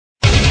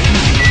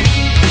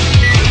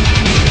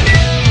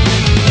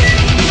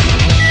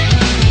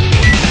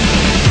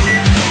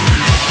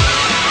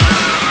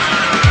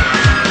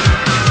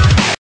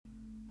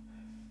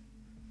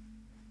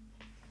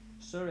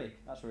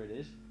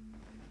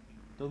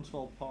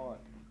Dunswell Park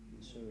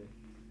in Surrey.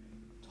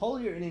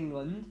 Told you're in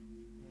England.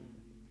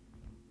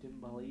 Didn't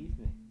believe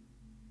me.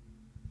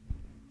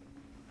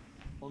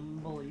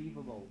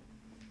 Unbelievable.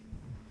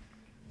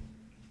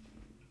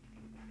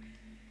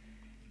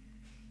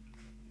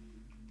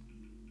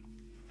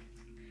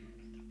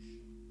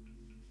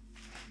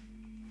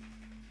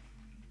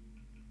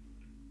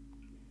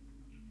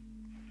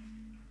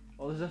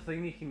 Oh, there's a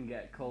thing you can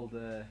get called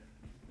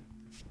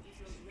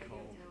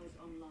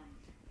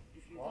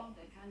What?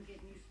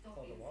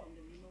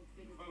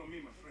 Follow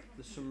me, my friend.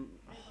 there's some.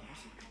 Oh,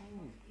 what's it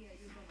called?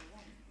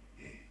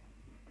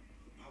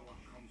 Power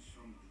comes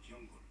from the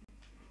jungle,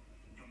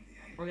 from the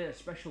island. Oh yeah,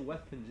 special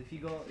weapons. If you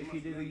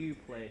do the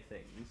Uplay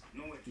things,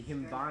 you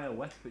can buy a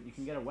weapon. You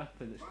can get a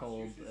weapon that's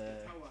called.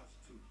 I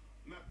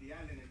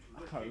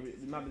can't remember.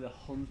 It might be the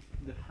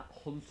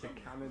Hunter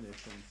Cannon or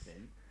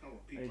something.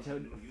 And it's a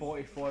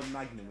 44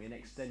 Magnum with an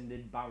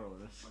extended barrel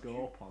and a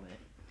scope on it.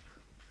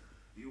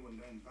 You will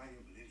learn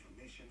valuable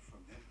information from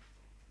them.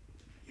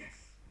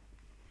 Yes.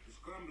 The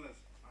scramblers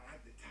are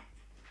at the top.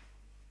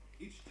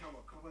 Each tower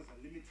covers a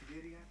limited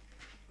area.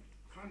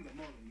 Climb them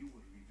all and you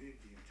will reveal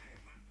the entire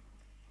map.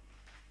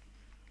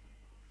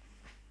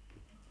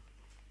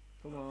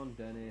 Come on,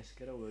 Dennis,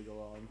 get a wiggle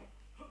on.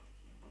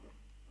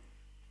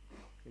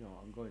 You know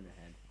what, I'm going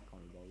ahead. I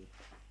can't be bothered.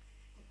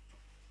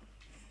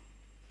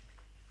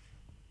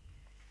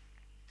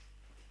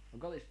 I've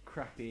got this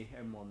crappy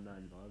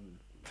M1911.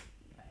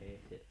 I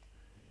hate it.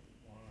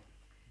 Why?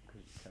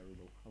 Because it's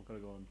terrible. I've got to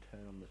go and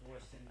turn on the... It's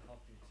worse than Call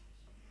of Duty.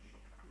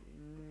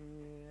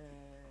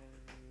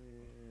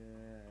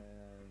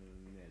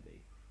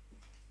 Maybe.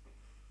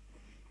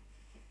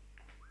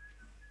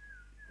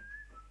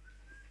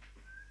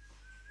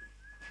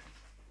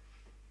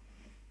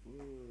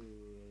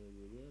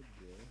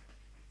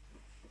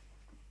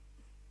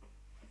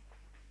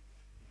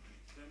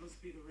 That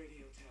must be the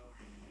radio tower.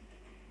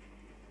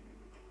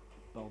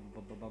 Bum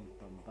bum bum bum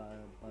bum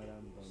bum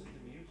bum What's bum.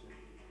 the music?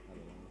 I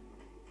don't know.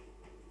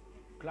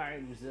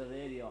 Climbs the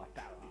radio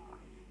tower.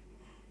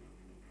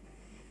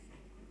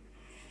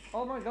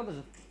 Oh my god, there's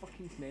a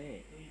fucking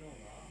snake. Do you know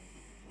that?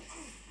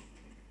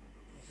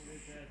 Wasn't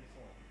it there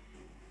before?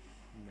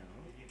 No.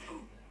 Did you get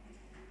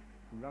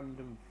it?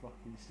 Random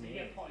fucking Did you snake.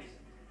 get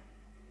poisoned?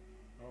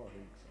 Oh, I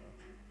think so.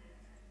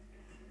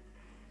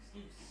 This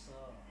game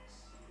sucks.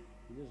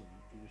 He doesn't.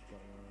 You just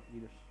don't know. You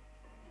just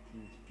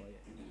need to play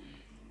it.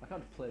 I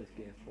can't play this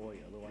game for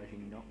you, otherwise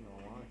you're not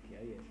gonna like it,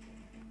 are you?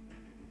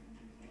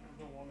 I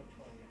don't want to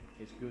play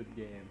it. It's a good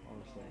game,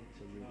 honestly.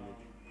 It's a really good.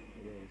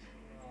 It is.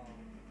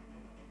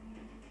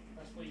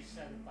 That's what you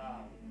said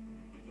about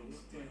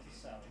Splinter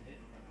Cell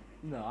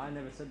Hitman. No, I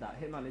never said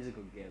that. Hitman is a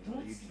good game, No,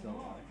 but you it's just don't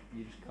not. like.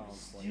 You just can't play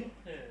it.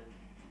 Stupid.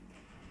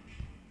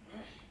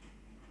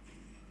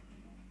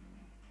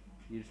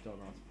 You just don't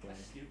know how to play That's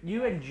it. stupid.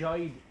 You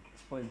enjoyed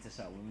Splinter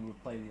Cell when we were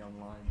playing the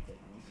online things.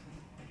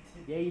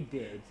 Yeah, you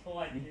did.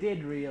 Like, You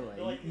did really.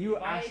 like, You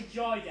if I asked.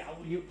 enjoyed it, I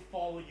wouldn't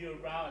follow you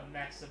around and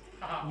mess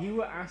about. You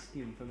were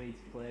asking for me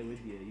to play with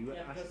you. You were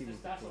Yeah, because asking me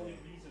to that's the play. only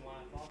reason why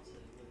I bought it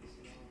was,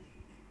 you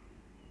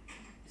know.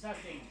 It's not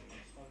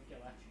dangerous, I would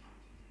get electrocuted.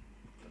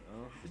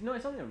 Oh. No,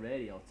 it's only a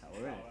radio tower,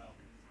 isn't it? Oh, well.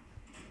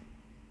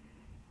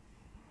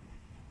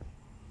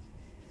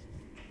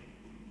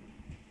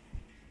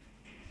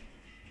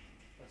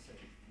 Let's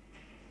see.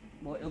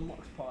 Well, it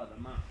unlocks part of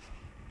the map.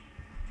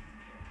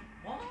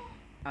 What?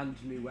 And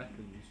new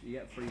weapons. You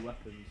get free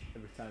weapons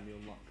every time you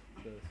unlock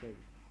the thing.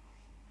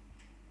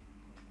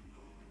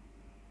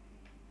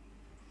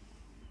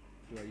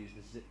 Do I use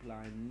the zip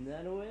line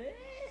that way?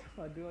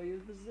 Or do I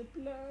use the zip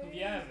line? Have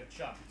you ever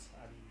jumped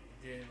and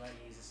didn't let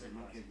you use a zip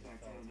line?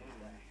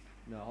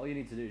 No, all you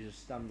need to do is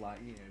just stand like,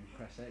 you know, and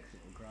press X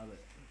and it'll grab it.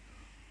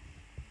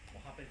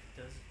 What happens if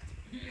it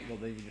doesn't? Well,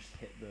 then you just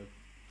hit the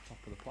top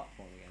of the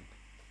platform again.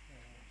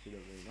 So it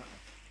doesn't really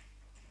matter.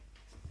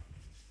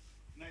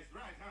 Nice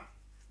ride, huh?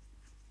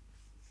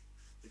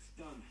 It's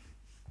done.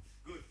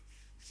 Good.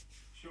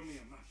 Show me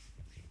a map.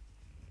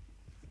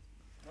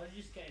 Why did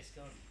you just get his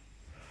gun?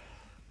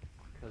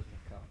 Because I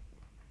can't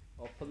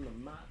open the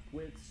map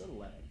with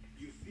select.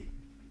 You see,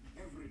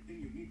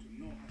 everything you need to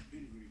know has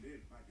been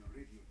revealed by the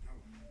radio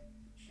tower.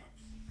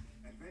 Shops,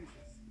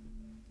 adventures.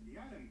 The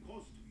island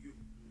calls to you.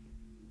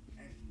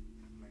 And,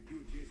 like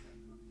you, Jason,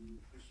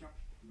 the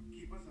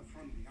shopkeepers are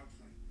from the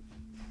outside.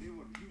 They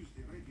will use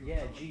the radio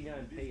Yeah,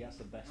 tower G9P, to that's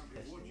the best and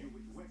pistol. reward you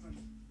with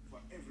weapons for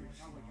every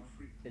tower you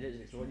free. It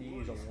is, it's the one you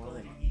use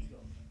online.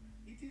 Eagle.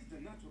 It is the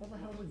natural What the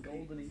hell's a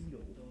golden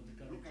eagle? The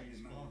gun Look at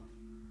is the map. gone.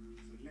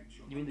 Select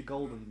your You mean the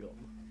golden gun?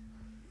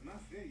 Do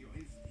not fear your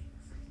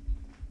instincts.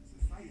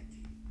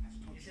 Society has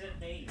taught Is you. it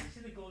made? Is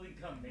it a golden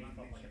gun made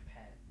from like a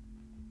pen?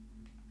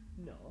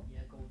 No.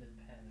 Yeah, golden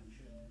pen, I'm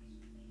sure it is.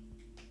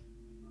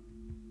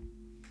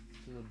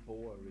 This is the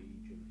Boer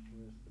region.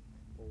 Where's the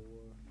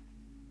Boer?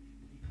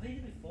 You played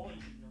it before,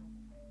 you should know.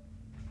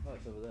 Oh,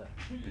 it's over there.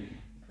 You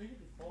played it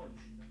before, you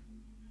should know.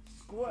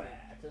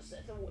 Square to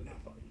set a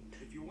waypoint.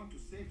 If you want to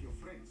save your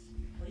friends,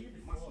 You played it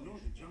you before. must know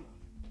the jungle.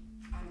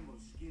 Animal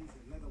skins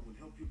and leather will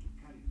help you to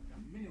carry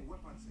many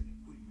weapons and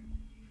equipment.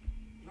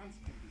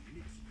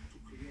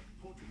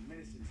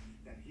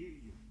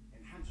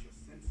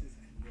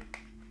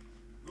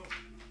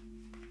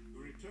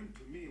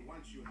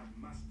 much you have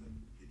mastered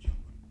the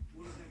jungle.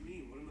 What does that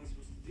mean? What am I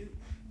supposed to do?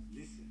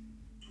 Listen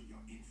to your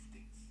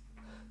instincts.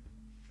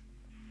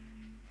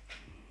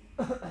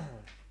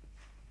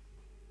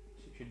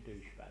 Such a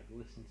douchebag.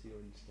 Listen to your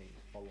instincts.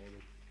 Follow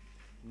them.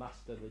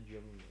 Master the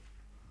jungle.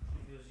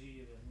 Because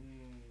you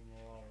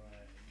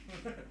alright.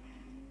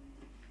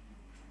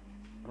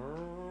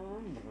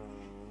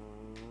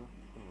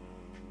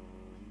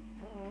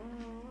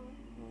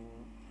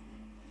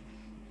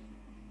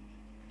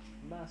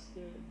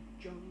 Master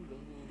jungle.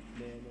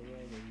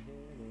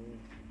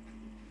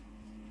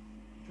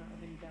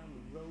 Driving down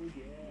the road,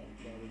 yeah.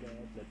 Blah,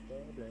 blah, blah,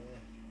 blah, blah.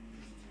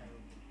 It's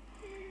terrible.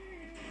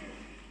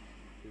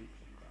 Oops,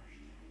 I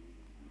crashed.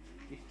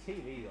 This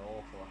TV's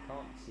awful. I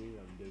can't see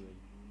what I'm doing.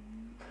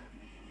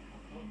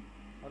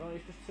 I don't know,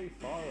 it's just too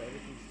far away.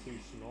 Everything's too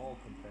small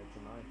compared to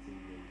my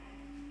TV.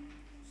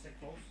 Sit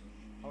closer.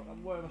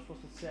 Where am I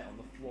supposed to sit? On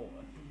the floor?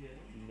 Yeah.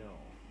 No.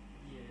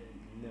 Yeah.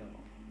 No.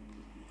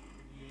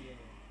 Yeah.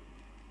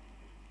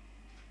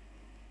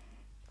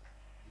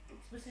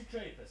 Mr.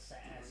 Draper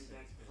set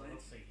Essex, because I don't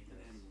think he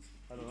does.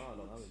 I don't know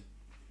have him.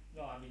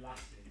 No, I mean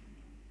last year.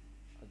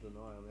 I don't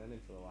know, I only had him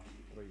for the last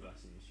 3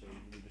 lessons, so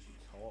we just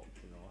talked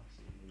in the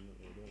lessons. We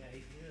didn't really do Yeah, it.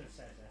 he didn't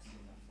set Essex,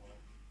 I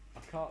thought.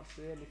 I can't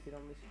see anything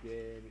on this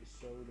game, it's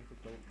so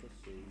difficult to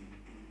see.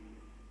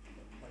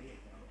 Play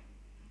it though.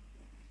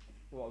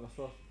 What am I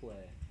supposed to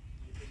play?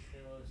 You think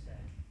Halo's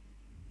dead?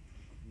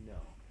 No,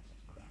 because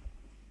that's crap.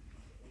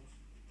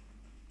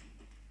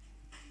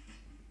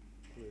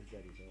 Clear's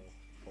dead is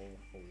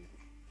awful.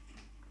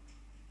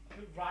 I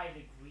think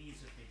Ryan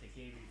agrees with me, the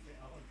game you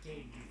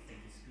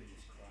think is good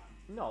is crap.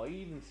 No,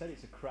 he even said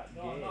it's a crap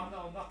game.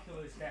 No, not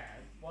Killer's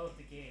Dead. One of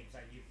the games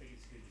that you think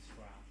is good is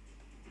crap.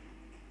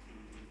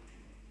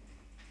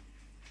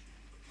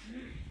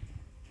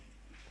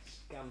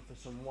 Scan for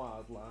some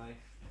wildlife.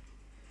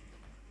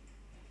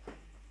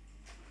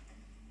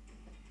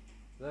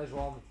 There's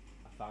one.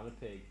 I found a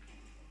pig.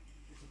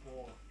 It's a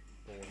ball.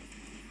 That's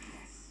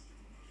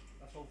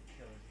all for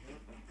Killers, isn't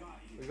it?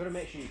 We've got to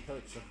make sure you kill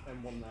it because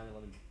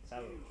M1911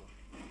 terrible.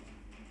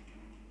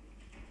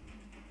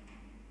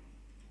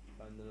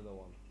 Find another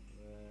one.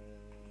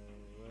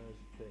 Where's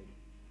the pig?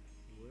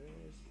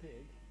 Where's the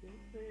pig? Pig,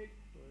 pig.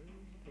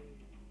 Where's the pig?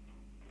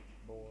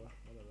 Boar,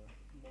 whatever.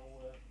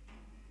 Nowhere.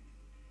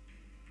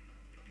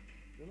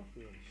 There must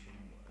be one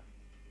somewhere.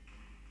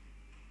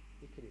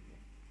 You're kidding me.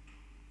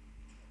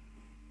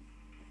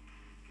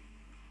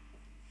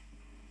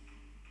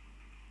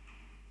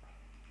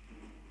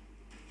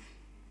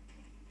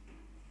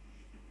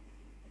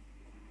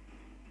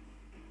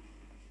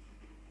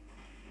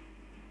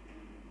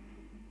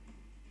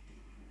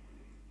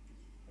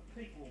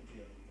 People will be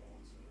at the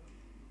water.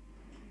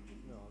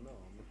 No, I'm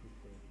looking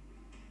for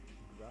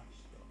grass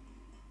stuff.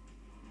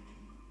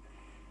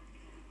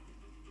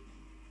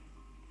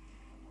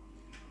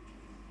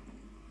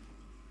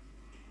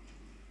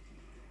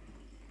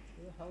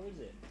 Where the hell is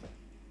it?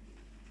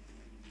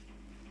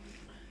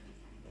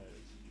 There it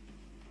is.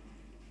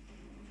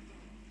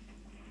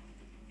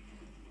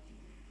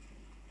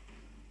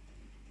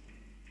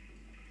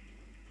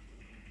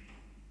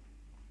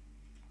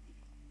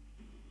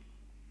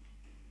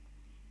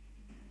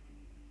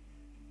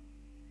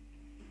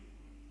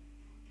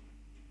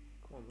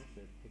 Come on, we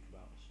should pick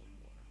about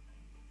somewhere.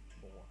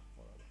 Or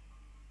whatever.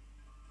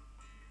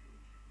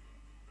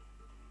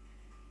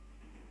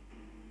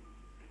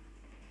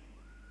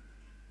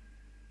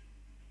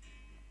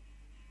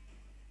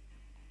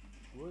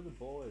 Where are the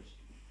boys?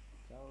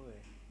 Tell me.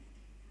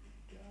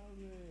 Tell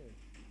me.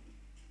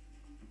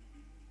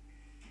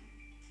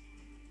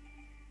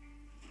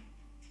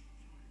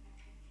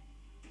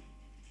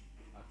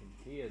 I can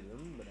hear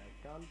them, but I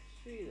can't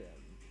see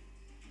them.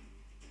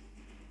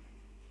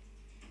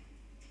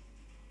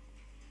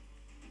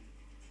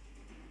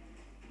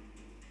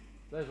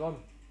 There's one.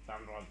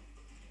 Found one.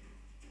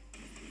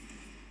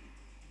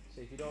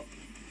 See if you don't.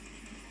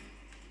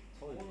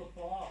 Oh, the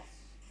boss.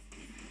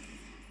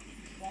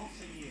 He's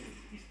bossing you.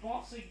 He's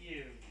bossing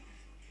you.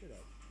 Shut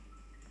up.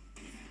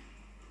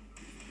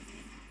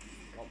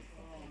 Got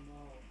Oh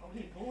no. How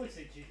many bullets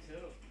did you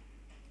do?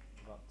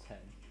 about 10.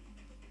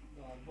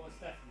 No, it's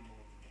definitely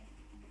more than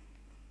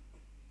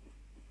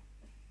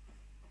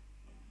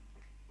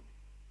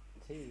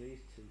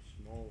TV's too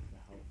small for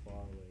how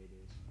far away it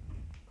is.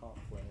 Can't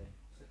play. that.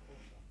 Sit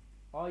closer.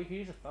 Oh, you can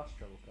use a fast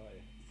travel, can't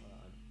you?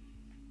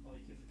 Oh,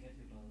 you keep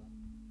forgetting about that.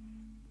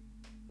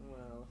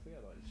 Well, I forget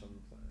about it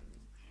sometimes.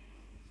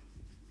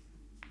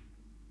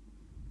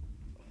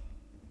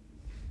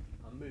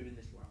 I'm moving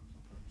this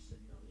laptop. I'm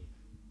sitting on it.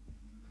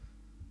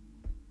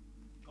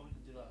 Oh, we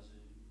can do that as a...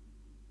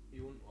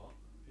 You want what?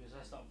 Because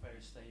that's not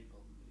very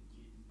stable.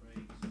 It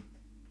breaks.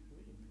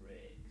 Really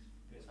breaks.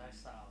 Because I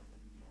start...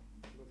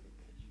 Go for a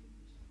piss,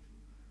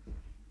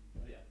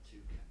 Yeah, 2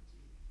 cans.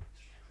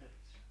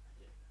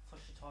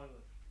 Flush the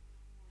toilet.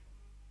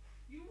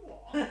 You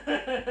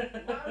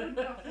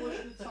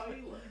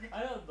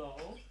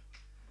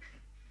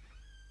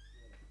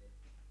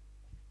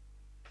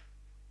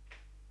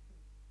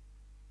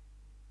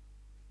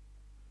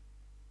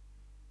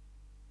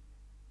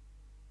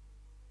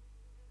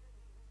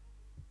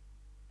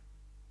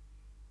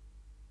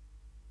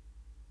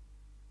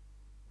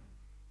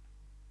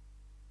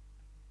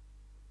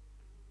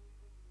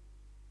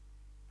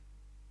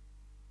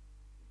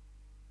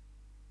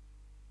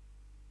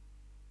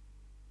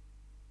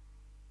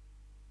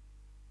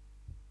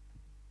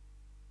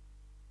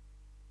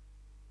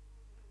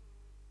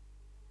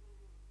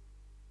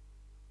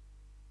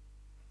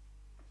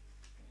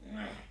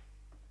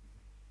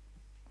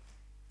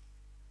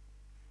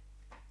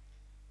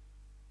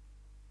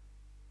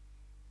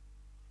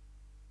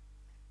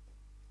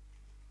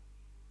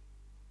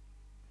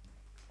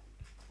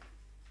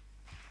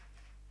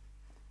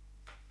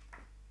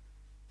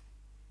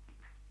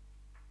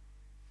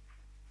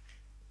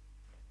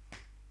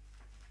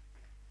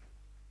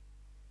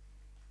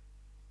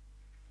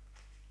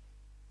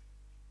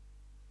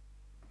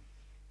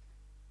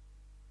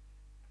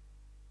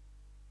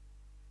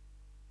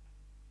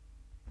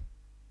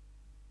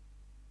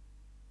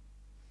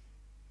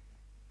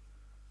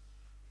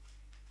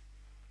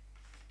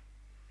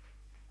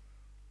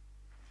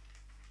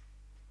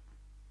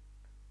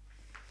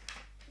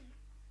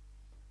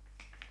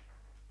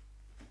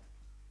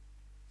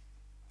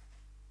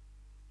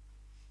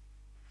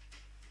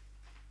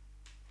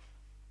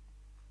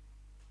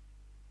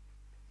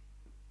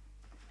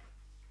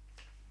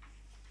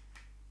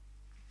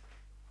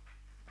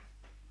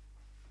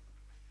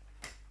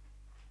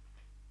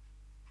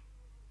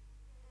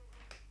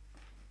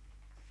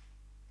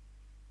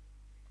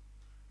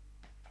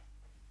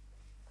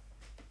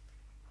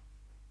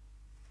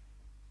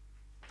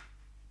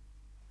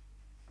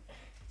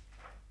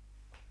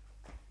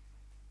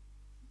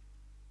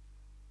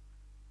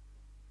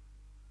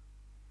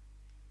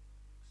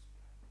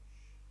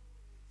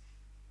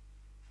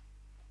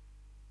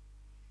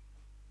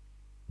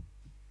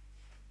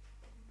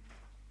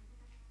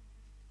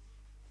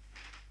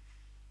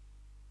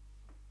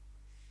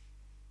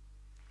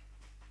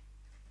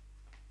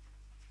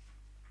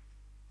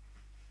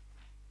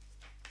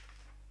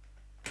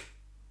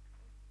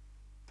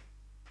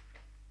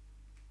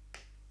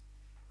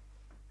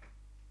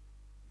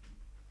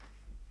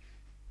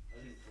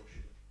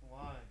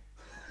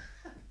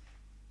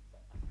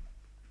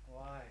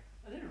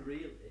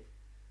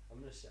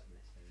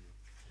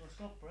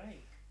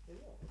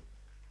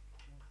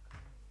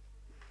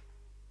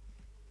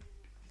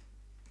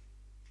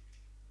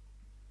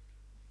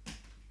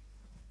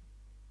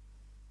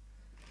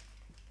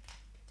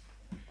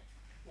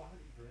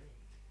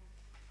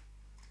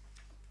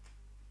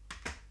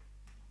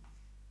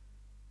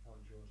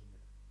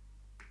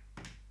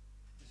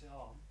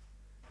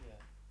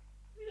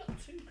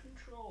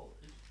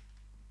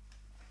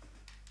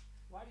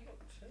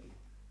 2?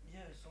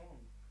 Yeah, it's on.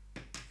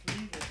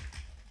 Leave it.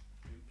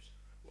 Oops.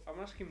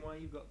 I'm asking why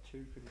you've got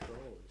 2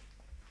 controllers.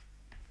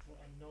 For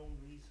unknown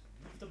reason.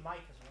 Move the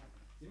mic as well.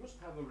 You must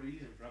have a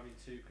reason for having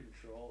 2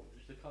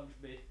 controllers. They can't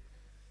be.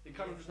 They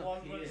can't If just one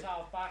appear. runs out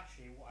of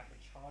battery, I can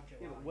charge it.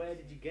 Yeah, while but where I'm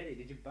did you get it?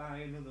 Did you buy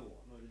another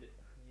one, or did it?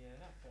 Yeah,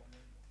 that bought me.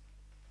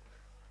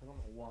 I don't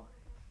know why.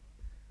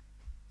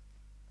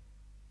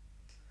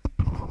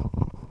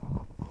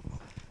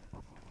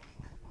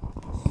 I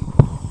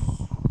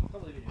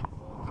can't believe you're doing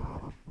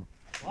homework.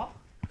 What?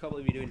 I can't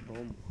believe you're doing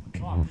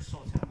homework. Oh, I'm just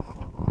sorting out my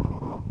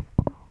phone.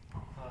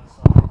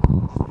 Just put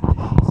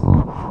the sheets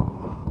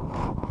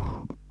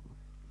on.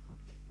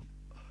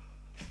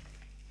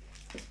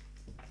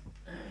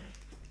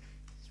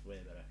 It's way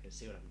better. I can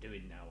see what I'm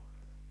doing now.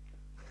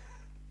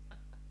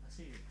 I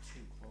see you're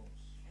too close.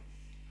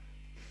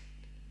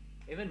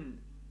 Even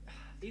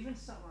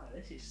something like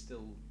this is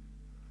still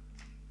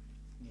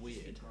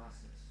weird.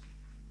 Glasses.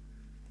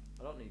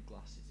 I don't need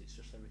glasses. It's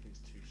just everything's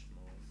too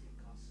small.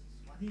 Glasses.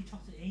 Why didn't you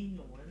talk to Amy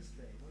on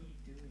Wednesday? What are you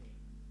doing?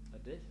 I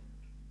did.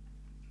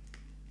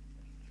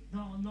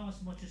 Not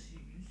as much as you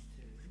used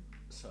to.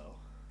 So.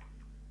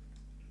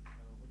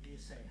 Would you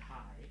say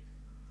hi?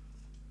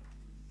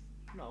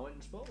 No, I went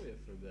and spoke with you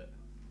for a bit.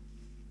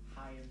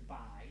 Hi and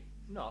bye.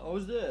 No, I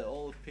was there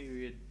all of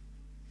period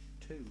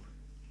 2.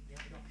 Yeah,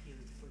 not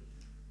period 3.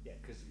 Yeah,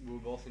 because we were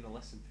both in a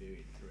lesson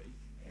period 3.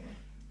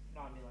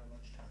 No, I mean like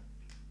lunchtime.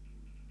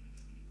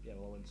 Yeah,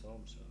 well, I went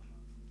home, so.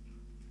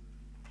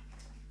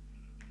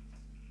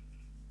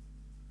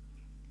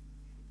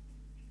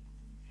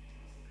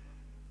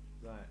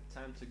 Right,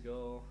 time to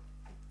go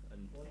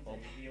and. One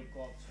day you'll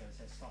go up to her and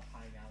say, stop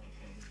hanging out with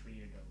me, with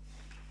weirdos.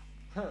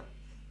 Huh.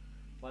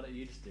 Why don't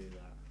you just do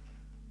that?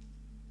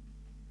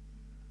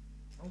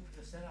 No,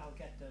 because then I'll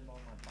get them on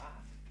my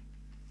back.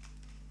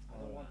 I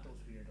don't want those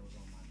weirdos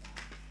on my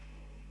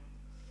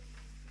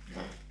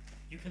back.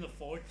 You can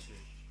afford to.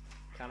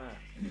 Can I?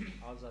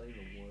 How does that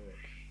even work?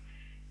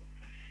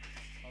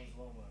 How does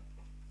one work?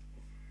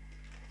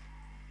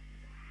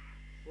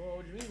 Well,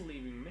 what do you mean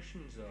leaving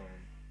mission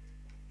zone?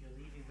 You're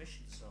leaving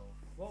mission zone.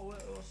 What?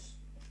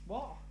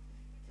 What?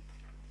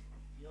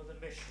 You know the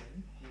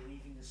mission, you're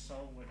leaving the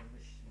zone where the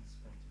mission's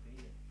meant to be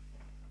in.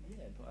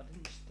 Yeah, but I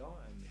didn't start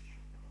a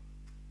mission.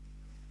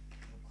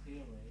 Well,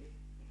 clearly,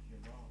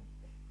 you're wrong.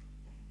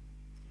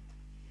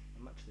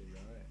 I'm actually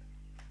right.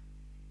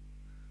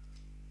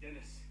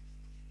 Dennis,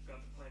 got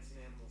the plants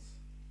and animals.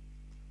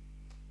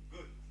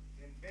 Good.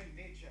 Then bend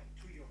nature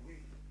to your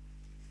will.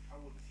 I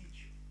will teach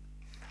you.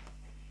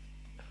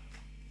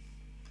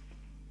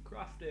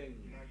 Crafting.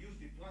 Now use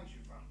the plants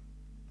you found.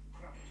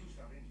 Craft 2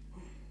 syringes.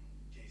 Good,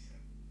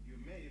 Jason. You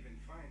may even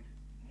find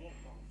more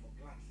powerful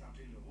plants out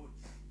in the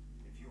woods,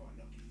 if you are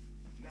lucky.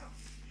 Now,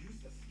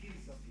 use the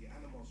skins of the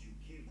animals you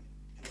killed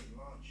to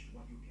enlarge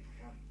what you can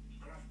carry.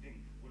 Crafting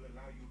will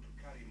allow you to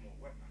carry more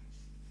weapons,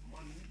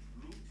 money,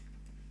 loot,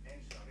 and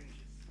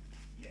syringes.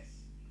 Yes.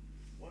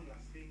 One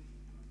last thing,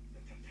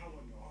 the tattoo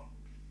on your arm.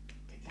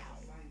 It is a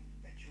sign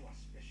that you are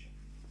special,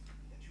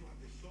 that you have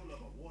the soul of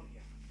a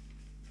warrior.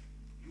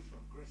 You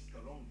progressed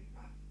along the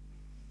path.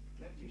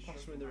 Let me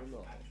Pass show me you the how to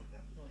remote. add to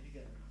them. No, you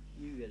get it.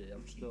 You get it, I'm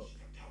With stuck. each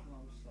tattoo,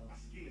 No, I'm stuck. a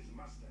skill is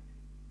mastered.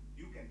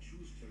 You can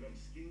choose to learn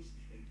skills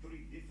in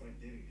 3 different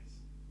areas.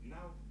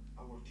 Now,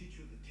 I will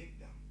teach you the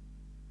takedown.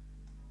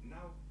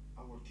 Now,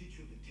 I will teach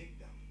you the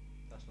takedown.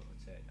 That's not a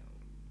takedown.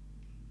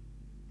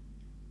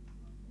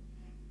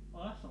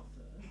 Oh, that's not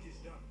fair. It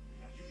is done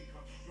as you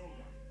become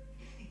stronger.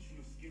 With each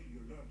new skill you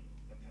learn,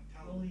 the You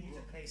tattoo only will need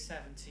to grow. pay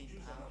 £17.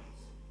 Choose another.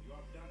 You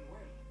have done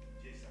well,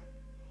 Jason.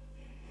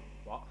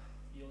 What?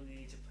 You only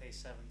need to pay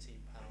 £17.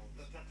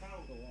 The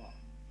tattoo. For what?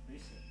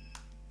 Recent.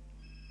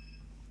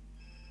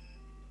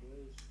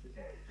 Where's this?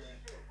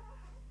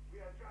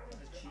 That's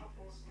the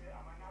cheapest.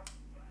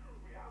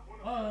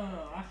 Oh,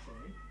 no,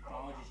 actually,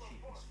 Barge is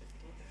cheapest,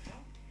 50.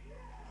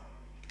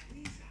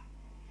 Lisa!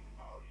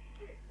 Oh,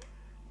 shit!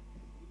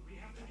 We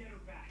have to get her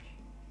back.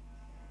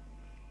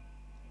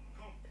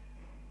 Come,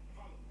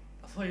 follow.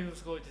 I thought he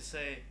was going to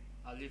say,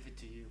 I'll leave it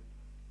to you.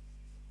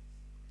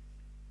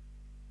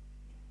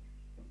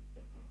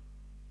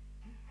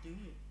 Do it.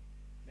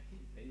 Make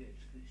it bigger,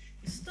 just 'cause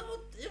it's It's not,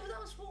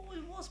 that's what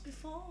it was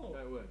before. No,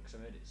 it won't, because I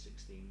made it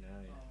 16.9.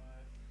 Alright.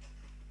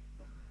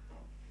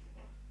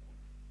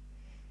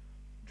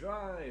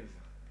 Drive!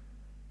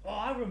 Oh,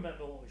 I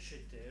remember what we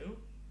should do.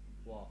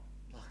 What?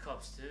 Black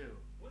Ops 2.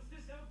 What's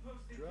this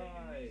outpost they're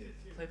Drive. taking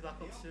Lisa to? Play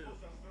Black Ops 2.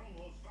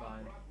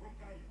 Fine. I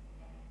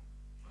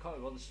can't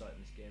be bothered starting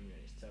this game yet,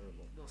 it's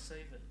terrible. No,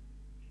 save it.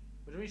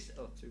 What do we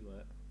oh, too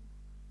late.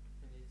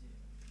 An idiot.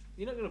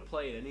 You're not going to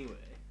play it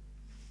anyway.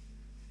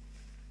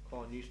 Come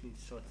on, you just need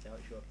to sort it out,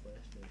 it's your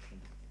PlayStation.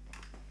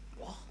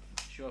 What?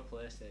 It's your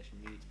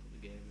PlayStation, you need to put the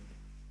game in.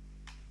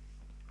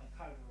 I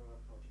can't remember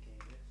what the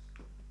game is.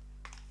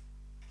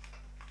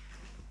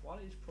 Why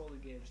don't you just pull the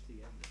games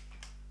together?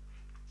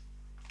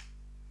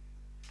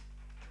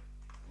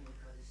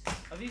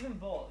 Have you even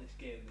bought this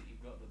game that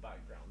you've got the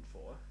background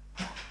for?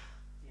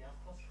 Yeah, of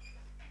course.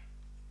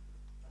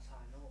 That's how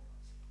I know it was.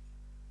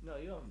 No,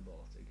 you haven't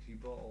bought it, because you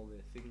bought all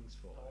the things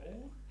for it.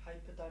 Oh,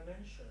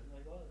 hyperdimension.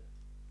 I got it.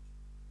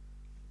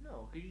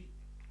 No, cause you.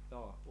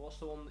 Oh, what's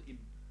the one that you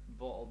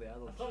bought all the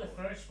add-ons I've for? got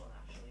the first one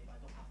actually, but I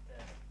don't have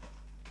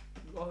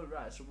the. Oh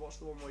right, so what's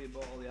the one where you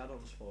bought all the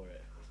add-ons for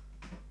it?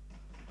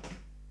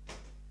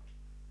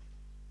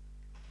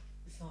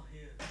 It's not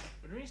here.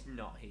 What do you mean it's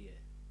not here?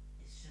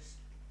 It's just.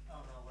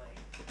 Oh no, wait.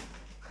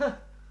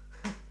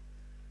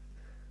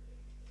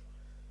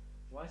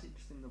 Why is it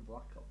just in the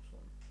Black Ops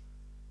one?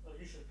 Oh,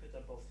 you should put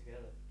them both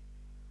together.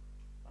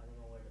 I don't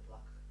know where the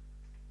black.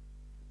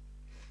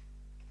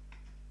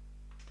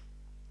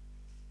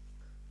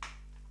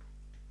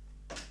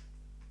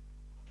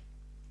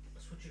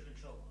 Switch your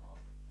controller off.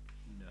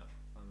 No,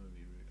 I'm gonna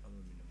be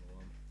number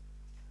one.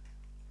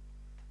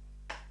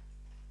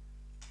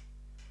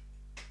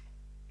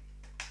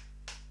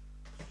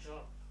 Switch it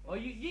off. Oh,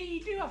 you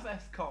do have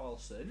F.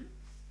 Carlson.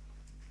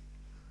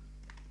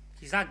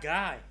 He's that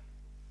guy.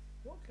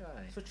 What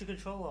guy? Switch your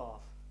controller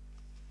off.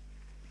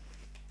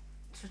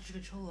 Switch your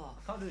controller off.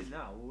 I can't do it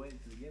now. We're waiting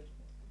for the game.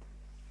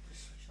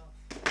 Just switch off.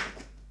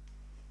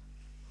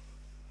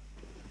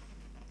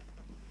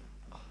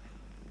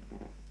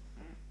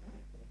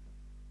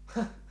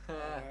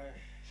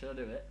 Should I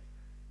do it?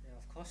 Yeah,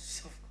 of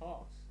course, of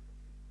course.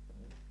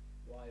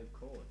 Why, of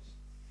course.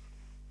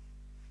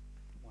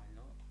 Why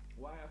not?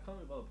 Why? I can't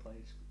be bothered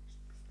playing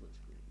split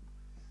screen.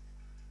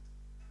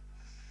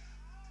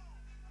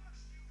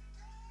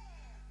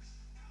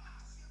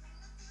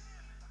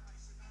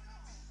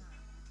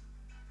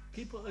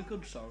 Can you put a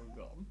good song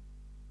on?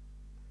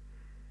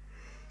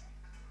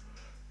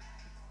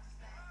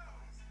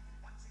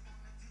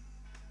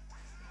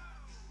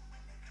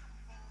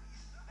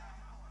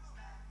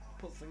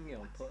 Put thingy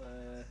on, put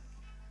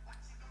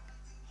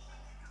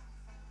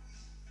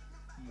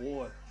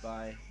War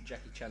by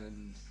Jackie Chan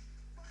and...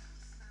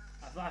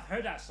 I've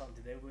heard that song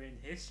today. We're in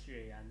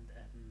history, and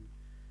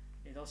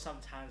you know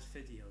sometimes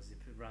videos they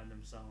put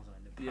random songs on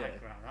in the Yeah.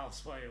 background. That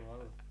was what it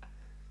was.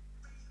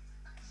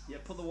 Yeah,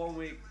 put the one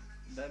with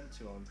them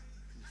two on.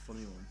 The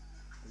funny one.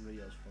 The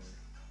Rio's funny.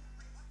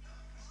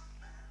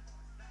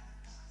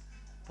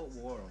 Put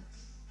War on.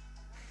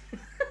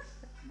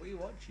 What are you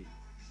watching?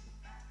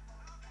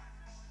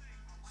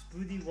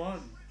 Spoody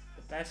won,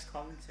 the best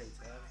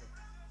commentator ever.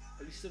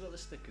 Have you still got the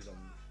stickers on?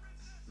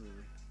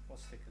 What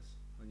stickers?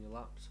 On your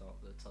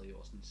laptop that tell you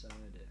what's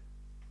inside it?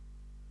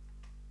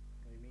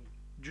 What do you mean?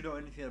 Do you know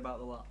anything about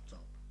the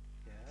laptop?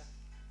 Yeah.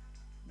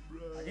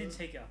 I didn't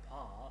take it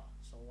apart,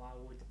 so why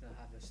would they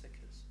have the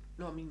stickers?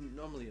 No, I mean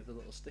normally you have the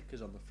little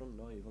stickers on the front.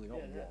 No, you've only got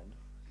Yeah, one.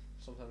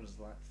 Sometimes it's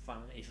like 5.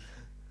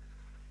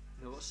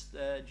 No, what's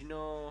do you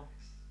know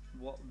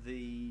what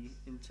the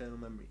internal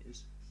memory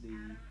is?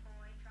 The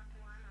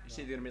it's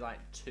either gonna be like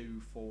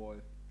 2,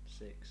 4,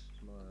 6,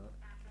 something like that.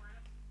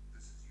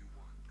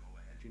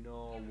 Do you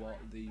know what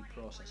the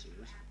processor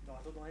is? No,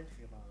 I don't know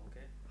anything about it.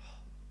 Okay.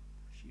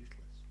 It's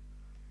useless.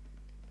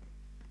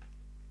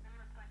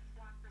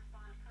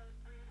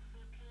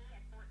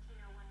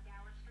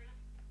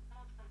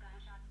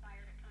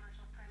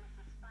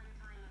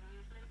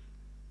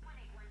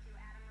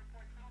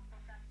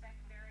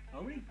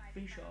 How many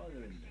fish are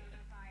there in there?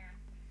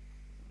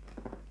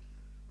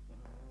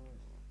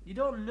 You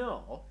don't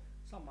know?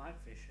 It's not my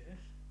fishes.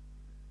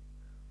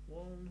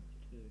 1,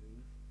 2,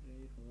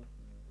 3, 4,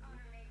 5,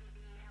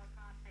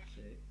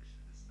 6,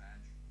 7,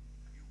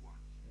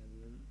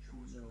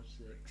 no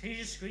 6. Change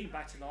your screen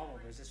back to normal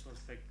because this one's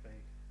big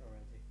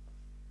already.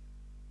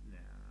 Nah.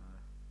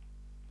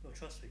 No,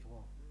 trust me, come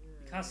on.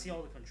 You can't see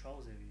all the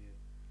controls over you.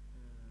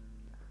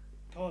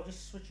 Come on,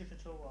 just switch your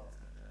controller off.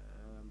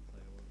 I'm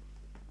player 1.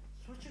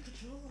 Switch your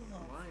controller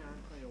off. Why? I'm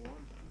player 1.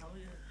 No,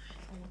 yeah. I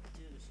don't know what to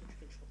do. Switch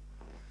your controller.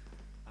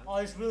 Oh,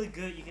 it's really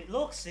good. You can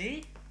look,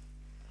 see.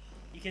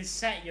 You can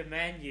set your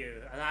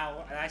menu, and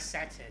I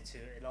set it to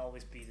it'll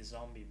always be the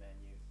zombie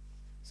menu,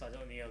 so I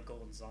don't need a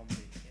golden zombie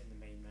in the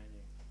main menu.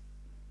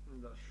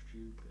 That's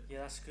stupid.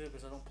 Yeah, that's good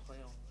because I don't play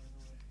on it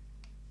anyway.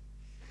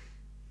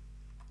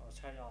 I'll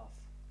turn it off.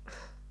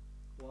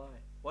 Why?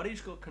 Why do you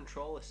just go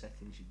controller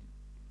settings? You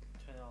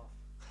Turn it off.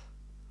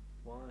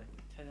 why?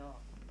 Turn it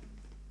off.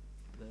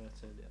 There, I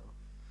turned it off.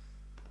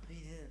 No,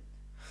 you didn't.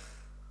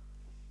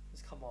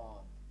 Just come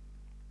on.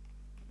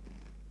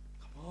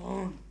 Come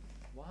on.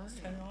 Why?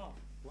 Just turn it off.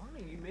 Why?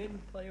 You made me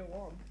player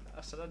 1.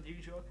 I said I'd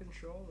use your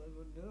controller,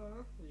 but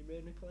no, you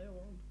made me player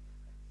 1.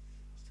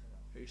 Just turn it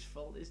off. Whose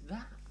fault is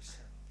that? Just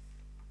turn it off.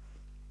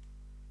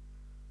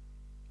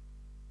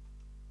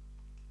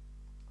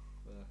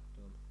 There,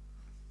 done.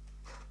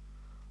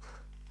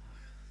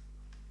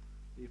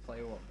 You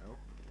player 1 now?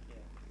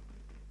 Yeah.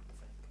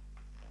 I think.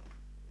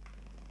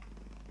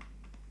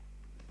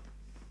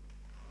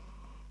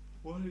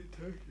 Why did it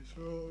take you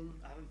so long?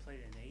 I haven't played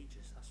in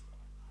ages. That's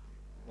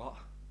why. What?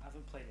 I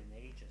haven't played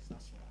in ages.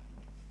 That's why.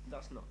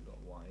 That's not got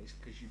wise,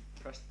 because you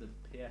pressed the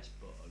PS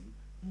button.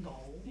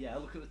 No. Yeah,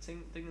 look at the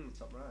thing in the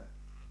top right.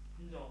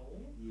 No.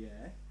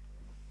 Yeah.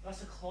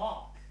 That's a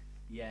clock.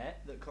 Yeah,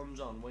 that comes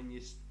on when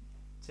you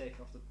take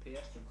off the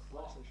PS and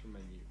Clock. PlayStation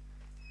menu.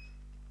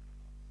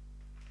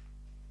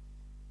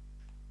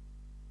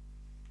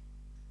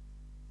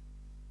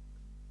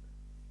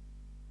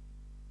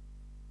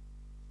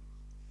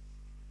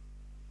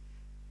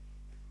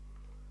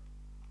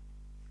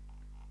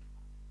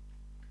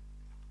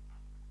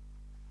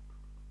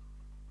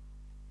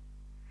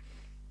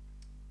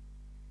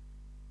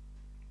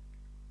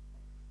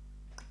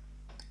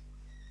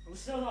 We're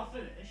still not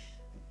finished.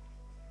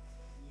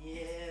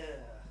 Yeah.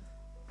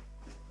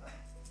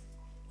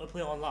 We'll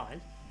play online.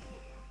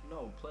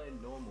 No, play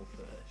normal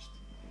first.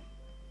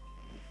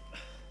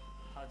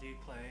 How do you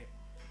play?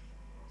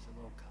 It's a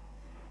local.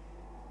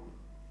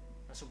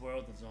 That's a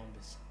world of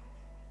zombies.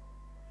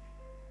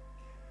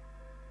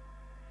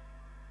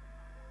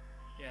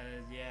 Yeah,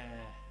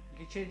 yeah. You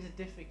can change the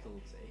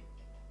difficulty.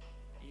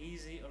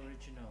 Easy,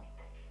 original.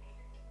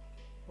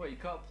 What, you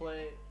can't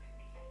play...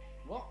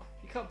 What?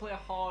 You can't play a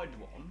hard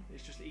one,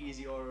 it's just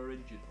easy or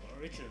original.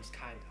 Original's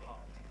kind of hard.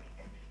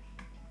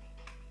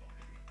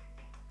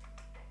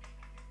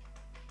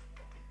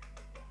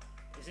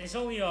 It's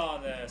only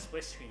on the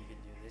split screen you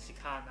can do this. You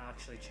can't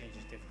actually change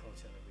the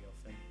difficulty on the real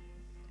thing.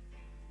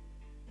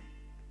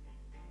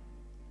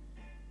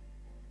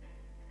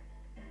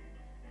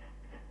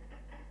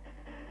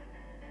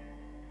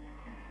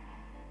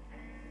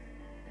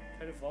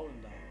 Turn the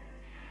volume down.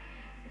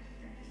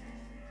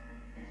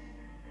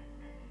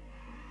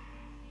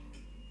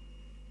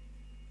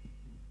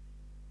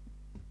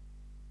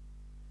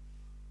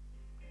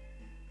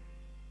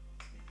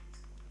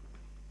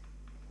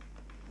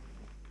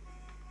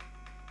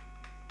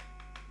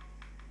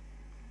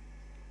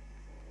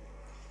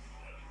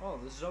 Oh,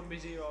 there's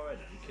zombies here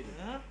already, are you kidding?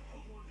 Yeah?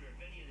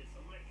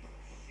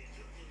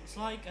 It's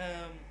like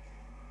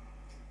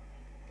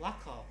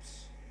Black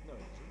Ops. No,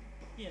 it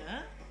isn't.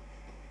 Yeah?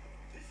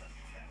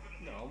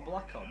 No, on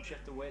Black Ops you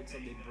have to wait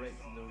till they break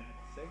the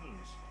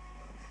things.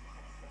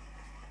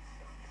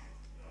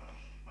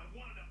 I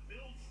wanted to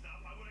build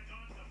stuff. I would have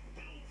gone to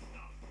build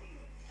stuff.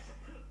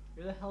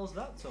 Who the hell's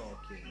that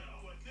talking?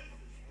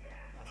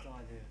 I have no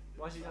idea.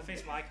 Why is he I not think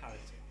it's my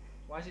character.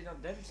 Why is it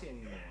not Dempsey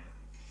anymore?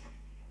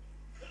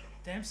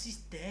 Dempsey's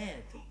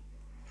dead.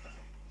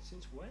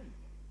 Since when?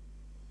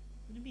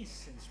 What do you mean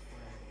since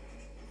when?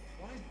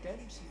 Why is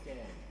Dempsey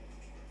dead?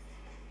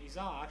 He's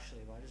not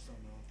actually, but I just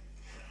don't know.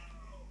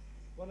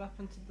 What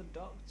happened to the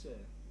doctor?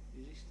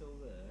 Is he still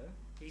there?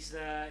 He's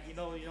the, you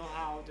know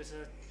how there's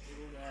a,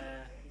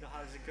 you know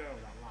how there's a girl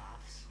that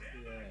laughs?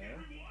 Yeah.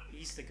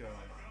 He's the girl.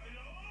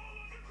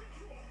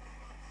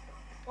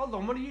 Hold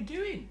on, what are you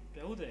doing?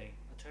 Building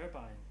a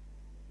turbine.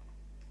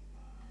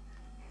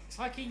 It's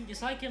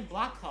like in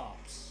Black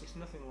Ops. It's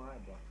nothing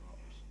like Black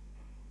Ops.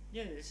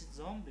 Yeah, this is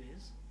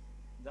zombies.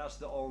 That's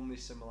the only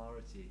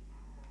similarity.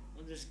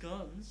 And there's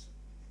guns.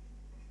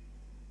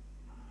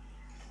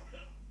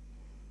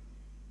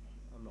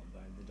 I'm not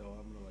buying the door,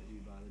 I'm gonna let you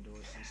buy the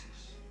door since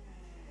it's...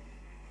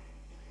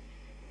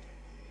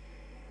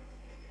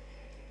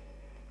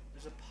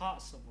 There's a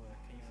part somewhere.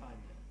 Can you find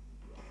it?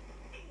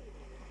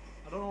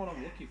 I don't know what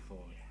I'm looking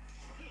for.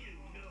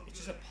 It's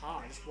just a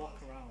part. Just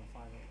walk around and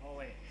find it. Oh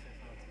wait, I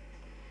found it.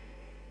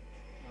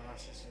 No,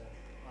 that's just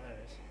oh, there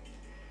it is.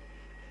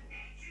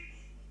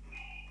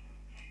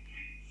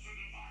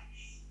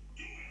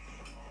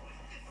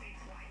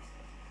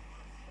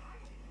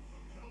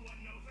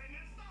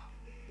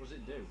 What does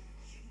it do?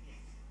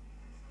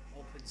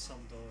 Open some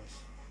doors.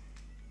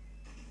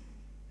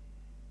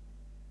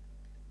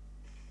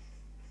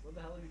 Where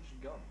the hell have you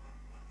just gone?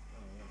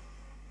 Oh,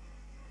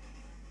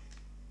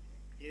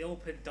 yeah. It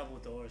opened double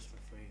doors for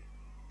free.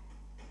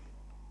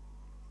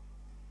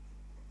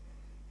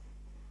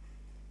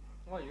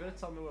 Oh, you gotta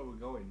tell me where we're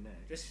going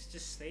next.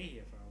 Just stay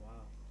here for a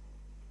while.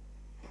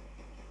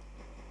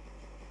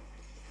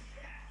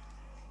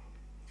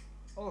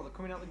 Oh, they're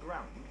coming out the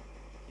ground?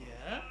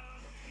 Yeah?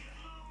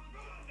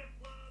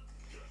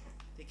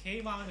 They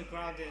came out of the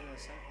ground in a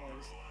second.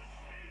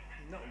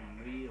 Oh, Not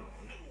really. yeah.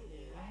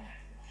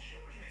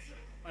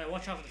 Alright,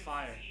 watch out for the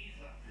fire.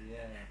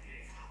 Yeah.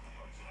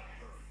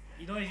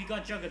 You know, if you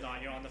got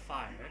Juggernaut, you're on the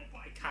fire.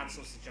 It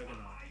cancels the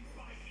Juggernaut.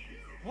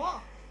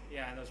 What?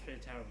 Yeah, I know it's pretty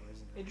terrible,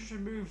 isn't it? It just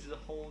removes the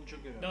whole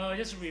juggernaut. No, it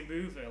doesn't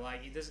remove it.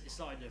 Like it does. It's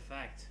not in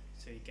effect,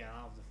 so you get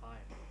out of the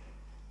fire.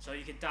 So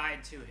you can die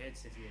in 2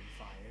 hits if you're in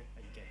fire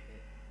and you get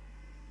hit.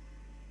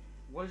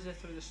 What is there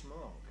through the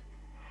smoke?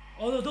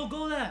 Oh no! Don't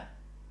go there.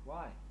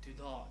 Why? Do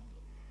not.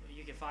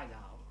 You can find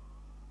out.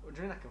 What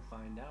do you mean I can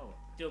find out?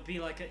 There'll be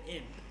like an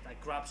imp that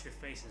grabs your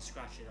face and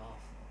scratch it off.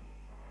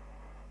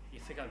 You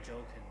think I'm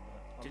joking,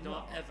 but do I'm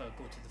not not. ever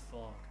go to the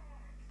fog.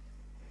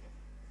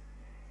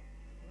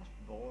 That's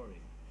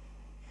boring.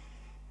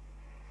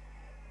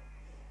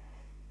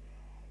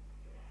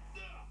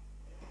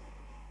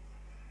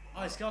 Oh,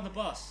 let's get on the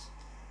bus.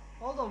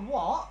 Hold on,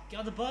 what? Get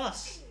on the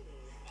bus.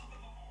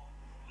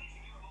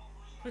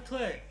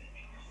 Quickly.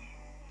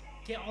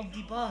 Get on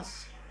the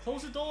bus.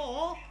 Close the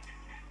door.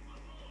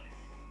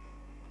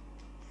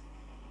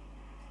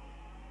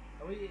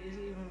 Are we, is it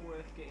even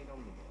worth getting on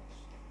the bus?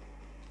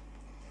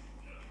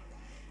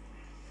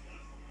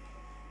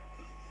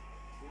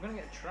 We're gonna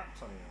get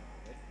trapped on here,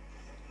 aren't we?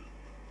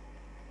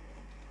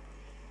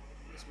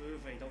 It's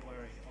moving, don't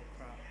worry. Oh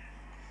crap.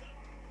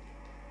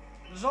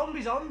 The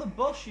zombie's on the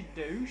bus, you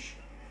douche!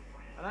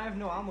 And I have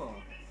no ammo.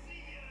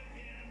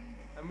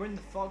 And we're in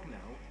the fog now.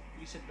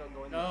 You said don't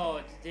go in the No,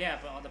 fog. yeah,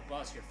 but on the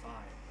bus you're fine.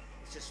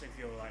 It's just if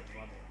you're like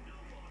running.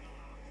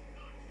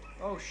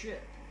 Oh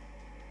shit.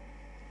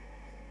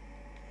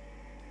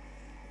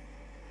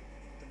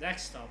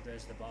 Next stop,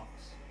 there's the box.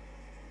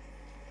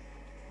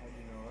 How do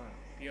you know that?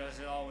 Because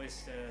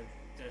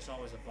there's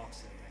always a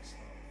box at the next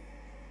stop.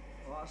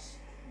 Well, that's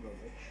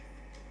rubbish.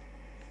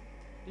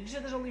 Did you say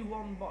there's only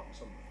one box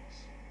on this?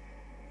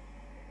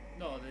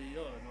 No,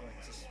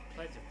 it's just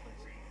plenty of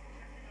places.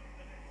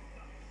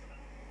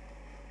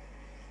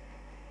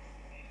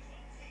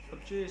 I'm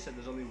sure you said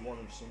there's only one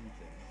of something.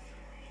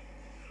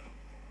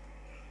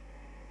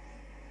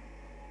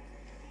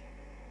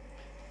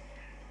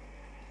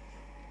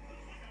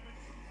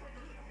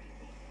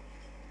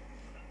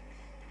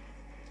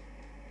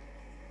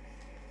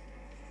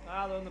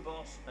 Ah, they're on the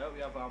boss. I hope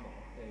you have ammo.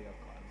 There you go,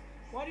 Climb.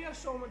 Why do you have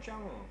so much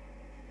ammo?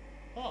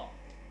 Oh,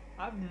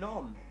 I have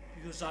none.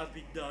 because I've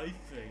been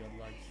knifing,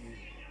 unlike you.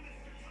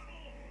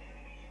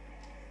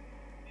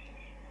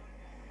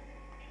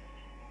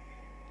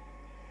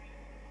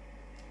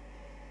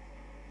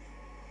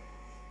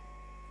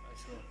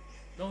 Let's go.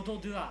 No,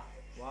 don't do that.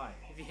 Why?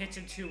 If you hit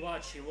him too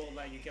much, he won't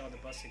let you get on the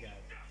bus again.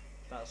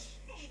 That's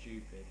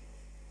stupid.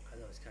 I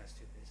know, it's kind of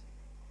stupid, isn't it?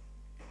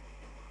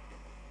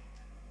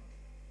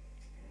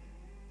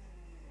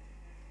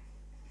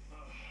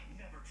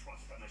 Never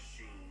trust a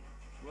machine.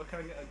 Where can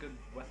I get a good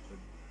weapon?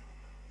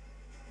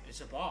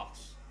 It's a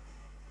box.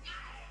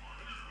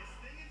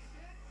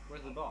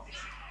 Where's the box?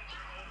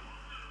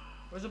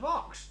 Where's the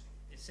box?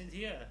 It's in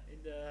here,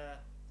 in the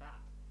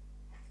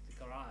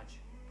garage.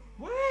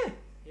 Where?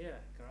 Here,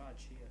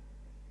 garage here.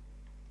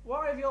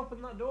 Why have you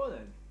opened that door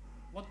then?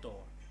 What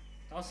door?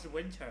 That was the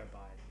wind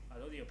turbine. I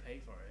don't need to pay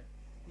for it.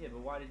 Yeah, but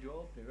why did you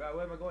open it? Right,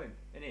 where am I going?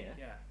 In here?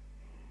 Yeah.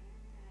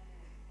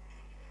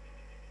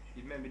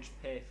 You've made me just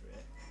pay for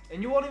it.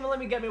 And you won't even let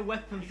me get my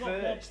weapon You got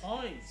more first.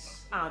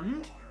 points.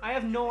 And I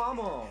have no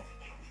ammo.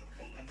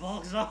 A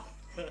box off.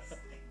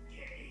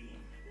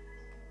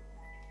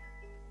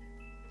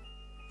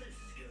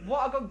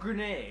 What? I got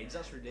grenades?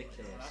 That's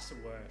ridiculous. That's the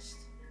worst.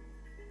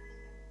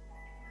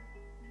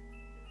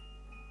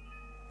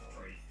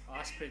 Oh,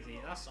 that's pretty.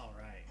 That's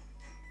alright.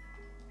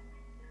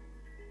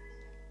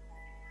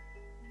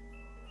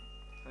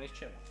 I need to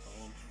check my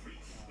phone.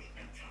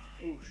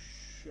 Oh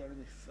shit, I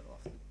really fell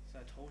off. So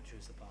I told you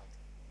it's a bad.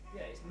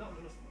 Yeah, it's not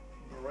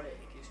gonna break.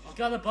 It's He's just.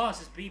 got the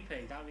bus. It's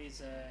beeping. That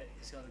means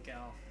he's got to get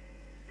off.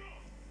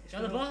 He's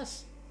got the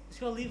bus. He's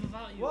got to leave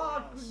without you.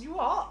 What? or else. You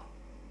what?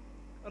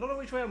 I don't know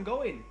which way I'm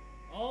going.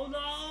 Oh no,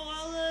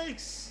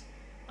 Alex!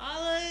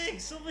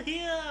 Alex, over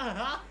here!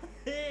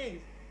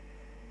 Alex!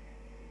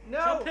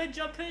 No!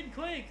 Jump in,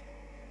 quick!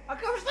 I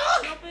got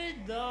stuck! Jump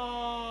in!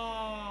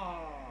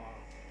 No!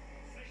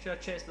 Should I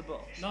chase the bus?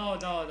 No,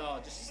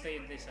 just stay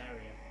in this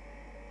area.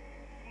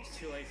 It's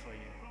too late for you.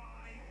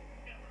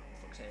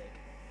 For fuck's sake.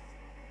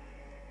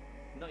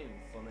 Not even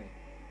funny.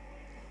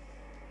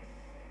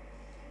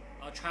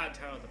 I'll try and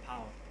turn on the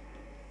power.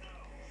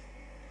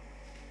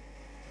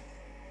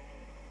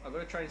 I've got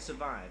to try and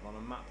survive on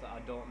a map that I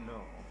don't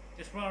know.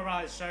 Just run around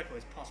in a circle.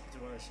 It's possible to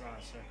run around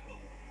in a circle.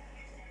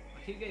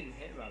 I keep getting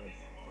hit by the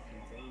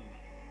fucking thing.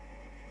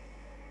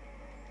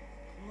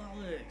 Come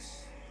on,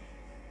 Alex.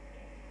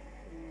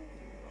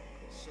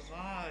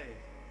 Survive.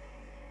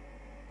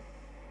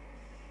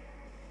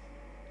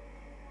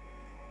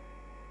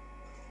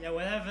 Yeah,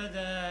 whenever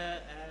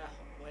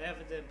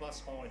the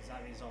bus horns,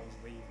 that means I was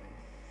leaving.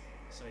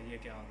 So you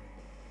get on it.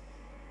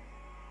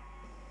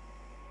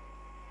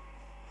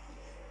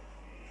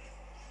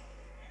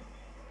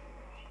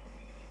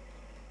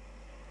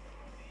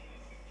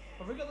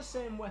 Have we got the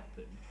same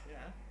weapon? Yeah,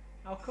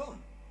 How come?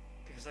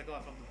 because I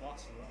got it from the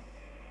box as well.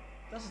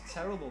 That's a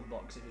terrible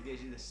box if it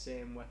gives you the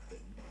same weapon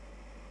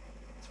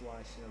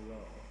twice in a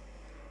row.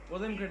 What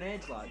are them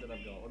grenades like that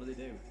I've got? What do they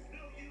do?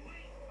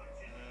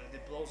 They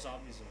blow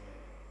zombies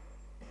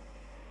away.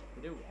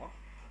 They do what?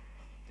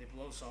 They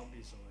blow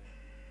zombies away.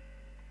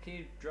 Can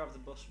you drive the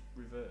bus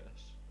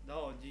reverse?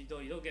 No, you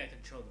don't get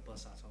control of the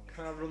bus at all.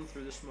 Can I run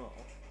through the smoke?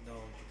 No,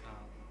 you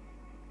can't.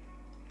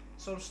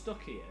 So I'm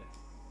stuck here.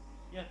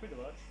 Yeah, pretty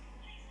much.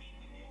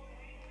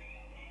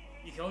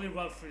 You can only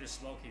run through the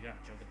smoke if you have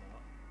Juggernaut.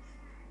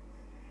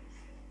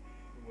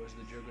 Where's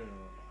the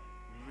juggernaut?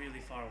 Really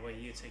far away,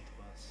 you take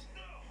the bus.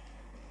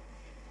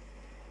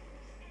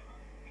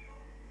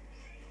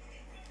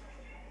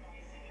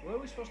 Where are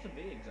we supposed to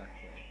be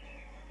exactly?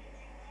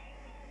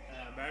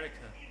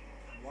 America.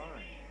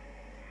 Why?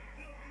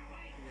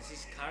 Because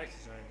these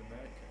characters are in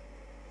America.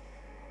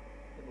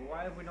 Yeah, but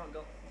why have we not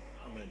got...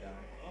 I'm gonna die.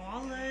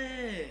 Oh,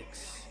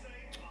 Alex!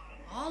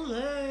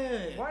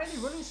 Alex! Why are they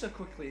running so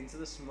quickly into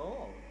the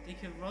smoke? They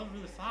can run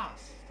really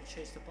fast to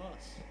chase the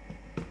bus.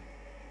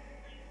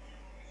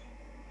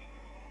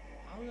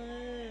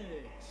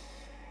 Alex!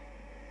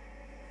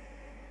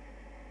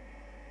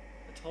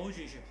 I told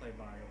you should play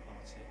Mario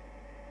Party.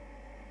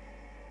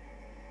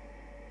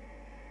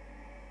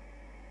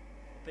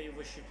 I bet you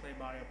wish you played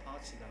Mario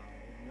Party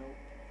now. Nope.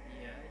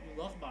 Yeah,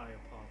 you love Mario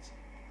Party.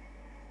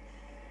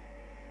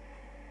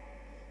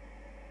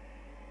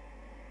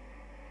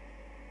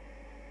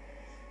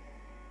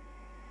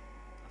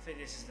 I think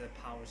this is the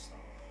power stop.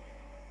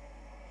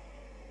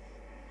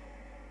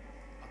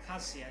 I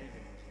can't see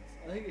anything.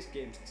 I think this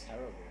game's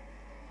terrible.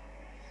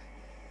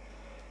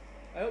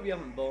 I hope you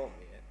haven't bought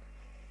me it.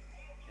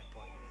 Yeah,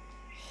 but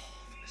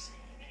so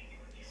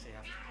you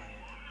have to play it.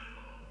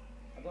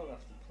 I don't have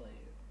to play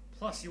it.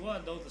 Plus, you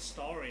want to know the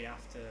story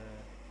after.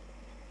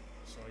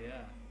 So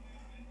yeah.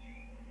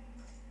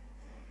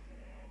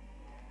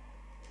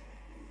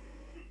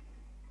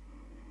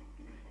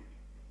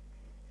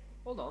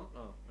 Hold on.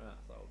 Oh, right, I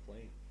thought I was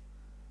playing.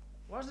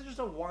 Why is there just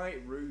a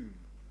white room?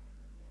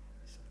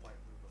 It's a white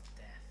room of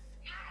death.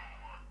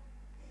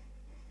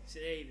 Is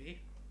it Amy?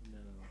 No.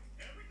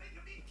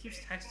 He keeps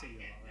texting you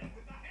about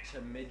that. It's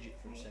a midget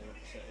from St.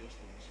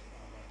 Augustine's.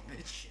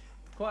 Bitch.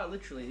 Quite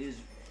literally, he is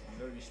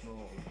very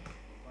small.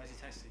 Why is he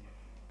texting you?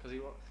 Because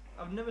I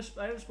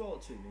haven't spoken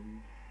to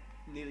him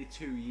in nearly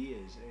 2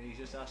 years, and he's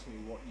just asked me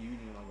what uni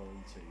am I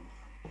going to.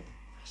 I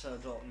said I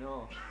don't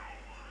know.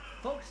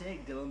 Fuck's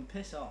sake, Dylan,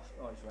 piss off.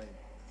 Oh, it's raining.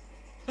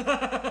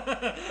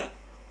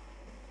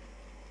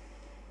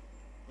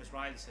 What's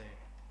Ryan saying?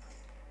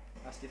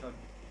 Asked if I'd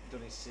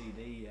done his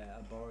CD,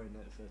 I'm borrowing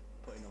it for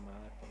putting on my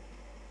iPod.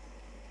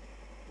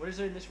 What is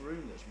there in this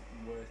room that's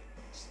worth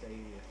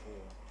staying here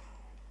for?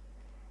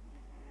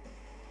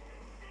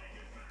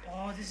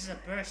 Oh, this is a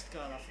burst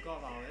gun. I forgot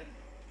about it.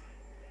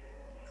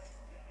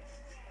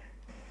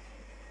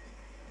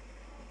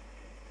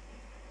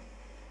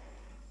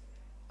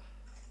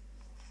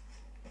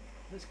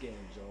 This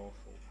game's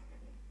awful.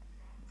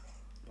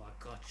 Oh, I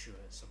got you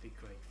it, so be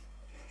grateful.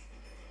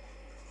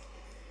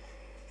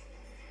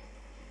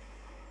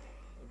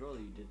 I'd rather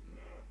you didn't. Too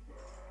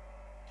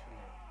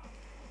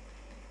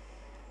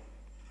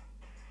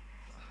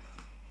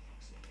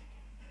late.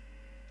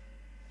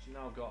 So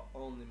now I've got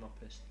only my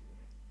pistol.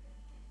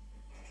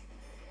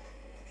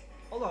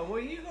 Hold on,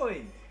 where are you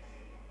going?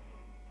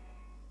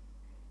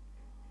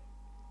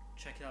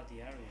 Check out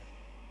the area.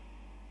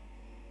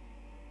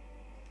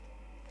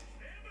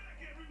 Stand back,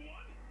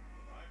 everyone.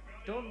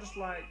 I've got Don't it just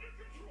all like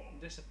under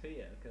control.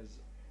 disappear, because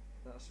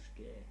that's just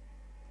gay.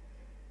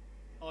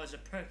 Oh, there's a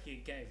perk you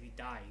get if you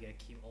die. You gotta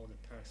keep all the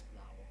perks for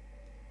that one.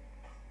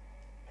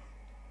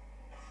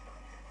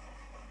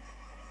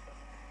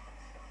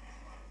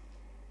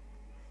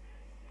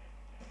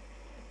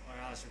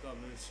 Alright, Alice, we've got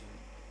to move soon.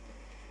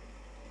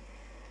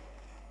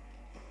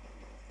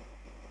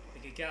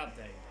 We can get up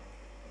there, you know.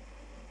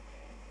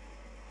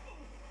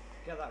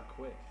 Get that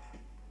quick.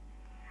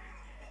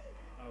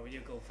 Oh, we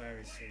need to go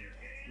very soon.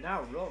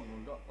 Now run,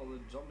 we've got all the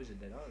zombies are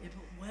dead, aren't Yeah, they?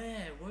 but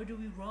where? Where do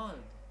we run?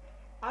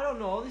 I don't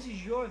know, this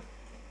is your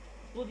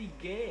bloody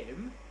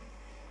game.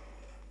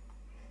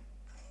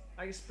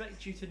 I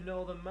expect you to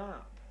know the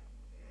map.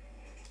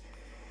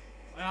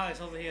 Oh, Alex,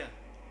 over here.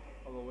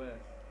 Over where?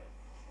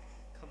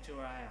 Come to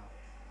where I am.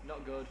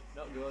 Not good,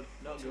 not good,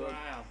 not Come to good, where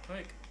I am,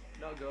 quick.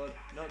 not good,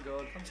 not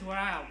good. Come to where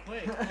I am,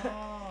 quick.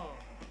 Oh.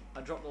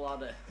 I dropped the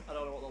ladder. I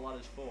don't know what the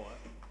ladder's for.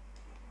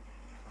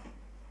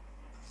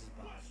 This is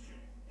bad. Question.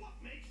 What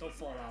makes Don't the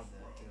fall grass down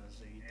there, grow?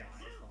 because you die.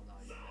 You fall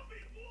down, you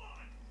Zombie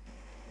blood.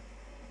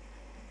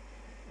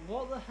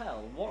 What the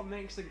hell? What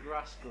makes the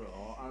grass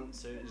grow?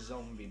 Answer,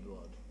 zombie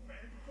blood.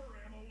 Bag for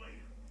ammo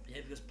later.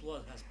 Yeah, because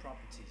blood has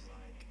properties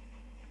like.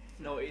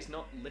 No, it's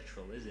not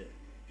literal, is it?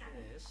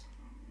 It is.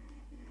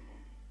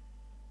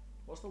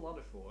 What's the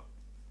ladder for?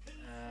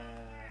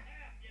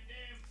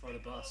 For the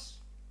bus.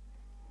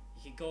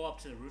 You can go up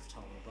to the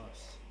rooftop of the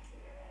bus.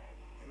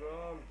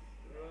 Run,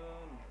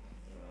 run,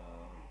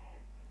 run.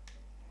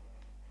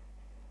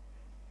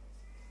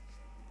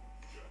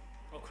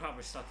 Oh crap,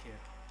 we're stuck here.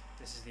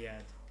 This is the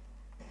end.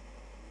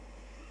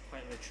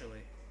 Quite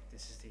literally,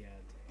 this is the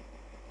end.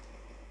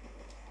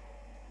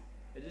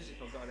 It is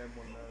if I've got an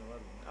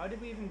M1911. How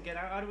did we even get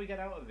out? How do we get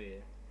out of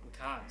here? We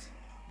can't.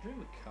 I think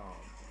we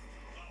can't.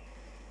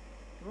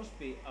 There must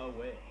be a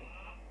way.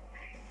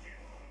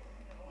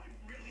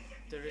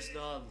 There is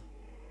none.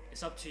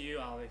 It's up to you,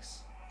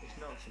 Alex. It's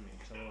not to me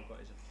because all I've got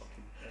is a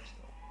fucking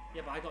pistol.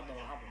 Yeah, but I got no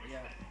ammo.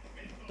 Yeah.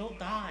 Don't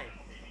die.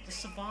 Just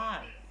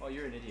survive. Oh,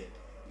 you're an idiot.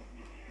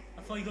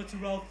 I thought you got to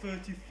round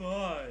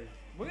 35.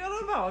 What are you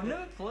on about? I've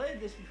never played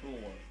this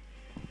before.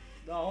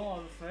 No,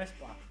 on the first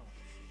Black Ops.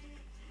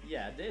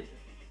 Yeah, I did.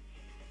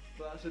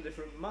 But that's a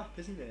different map,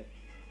 isn't it?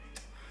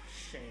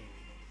 Shame.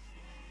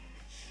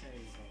 Shame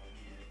on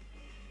you.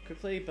 Could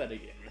play a better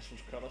game. This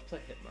one's crap. Let's play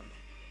Hitman.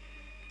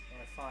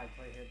 Alright, fine.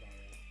 Play Hitman.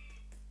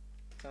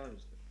 Time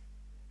is it?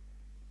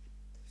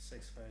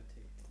 6:30.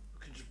 We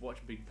could just watch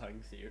Big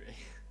Bang Theory.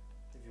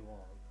 If you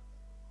want.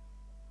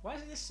 Why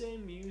is it the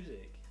same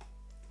music?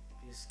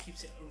 It just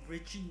keeps it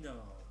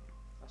original.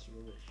 That's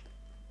rubbish.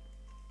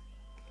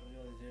 What do you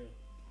want to do?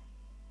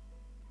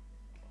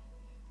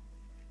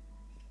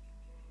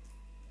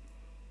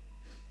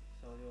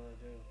 So what do you want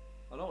to do?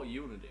 I know what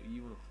you want to do.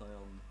 You want to play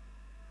on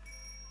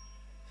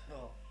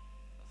Oh,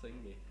 a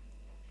thingy.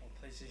 on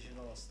PlayStation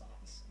All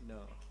Stars. No.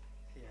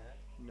 Yeah.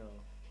 No.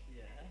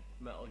 Yeah.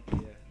 Metal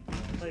Gear.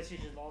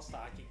 PlayStation All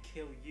Star can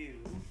kill you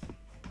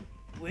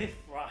with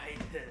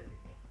Raiden.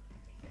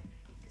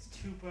 It's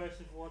 2 birds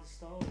with 1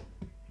 stone.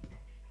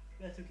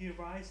 Metal Gear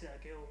Rising, I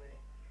kill me.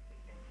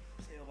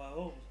 Stay on my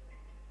own.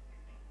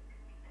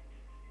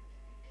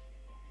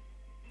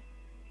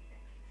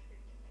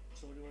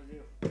 So what do you want to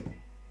do?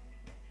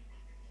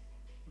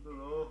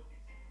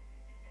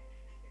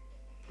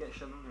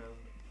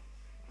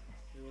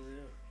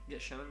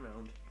 Get Shannon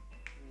round.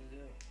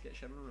 Get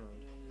Shannon round.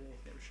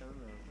 Get Shannon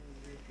round.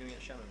 You're gonna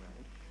get Shannon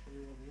round.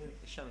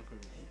 Is Shannon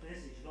coming round? She's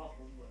busy, she's got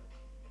homework.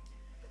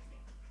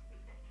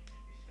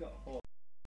 She's got